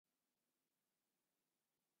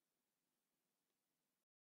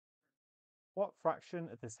what fraction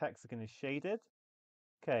of this hexagon is shaded?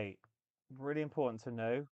 Okay, really important to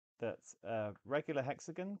know that a regular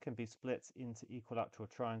hexagon can be split into equilateral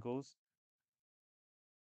triangles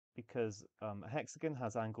because a hexagon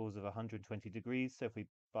has angles of 120 degrees. So if we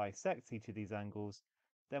bisect each of these angles,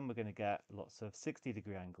 then we're going to get lots of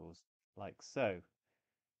 60-degree angles, like so.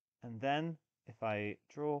 And then if I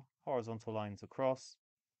draw horizontal lines across,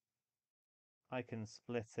 I can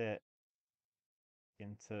split it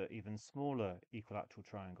into even smaller equilateral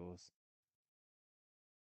triangles.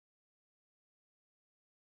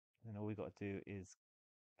 And all we've got to do is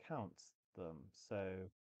count them. So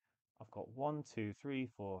I've got 1, 2, 3,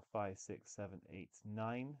 4, 5, 6, 7, 8,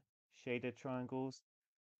 9 shaded triangles.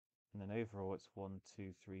 And then overall it's 1,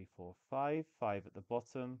 2, 3, 4, 5. 5 at the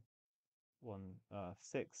bottom.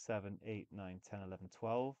 6, 7, 8, 9, 10, 11,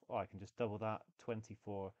 12. Or I can just double that,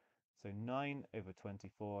 24. So 9 over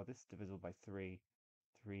 24. This is divisible by 3.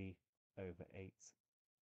 3 over 8.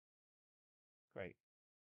 Great.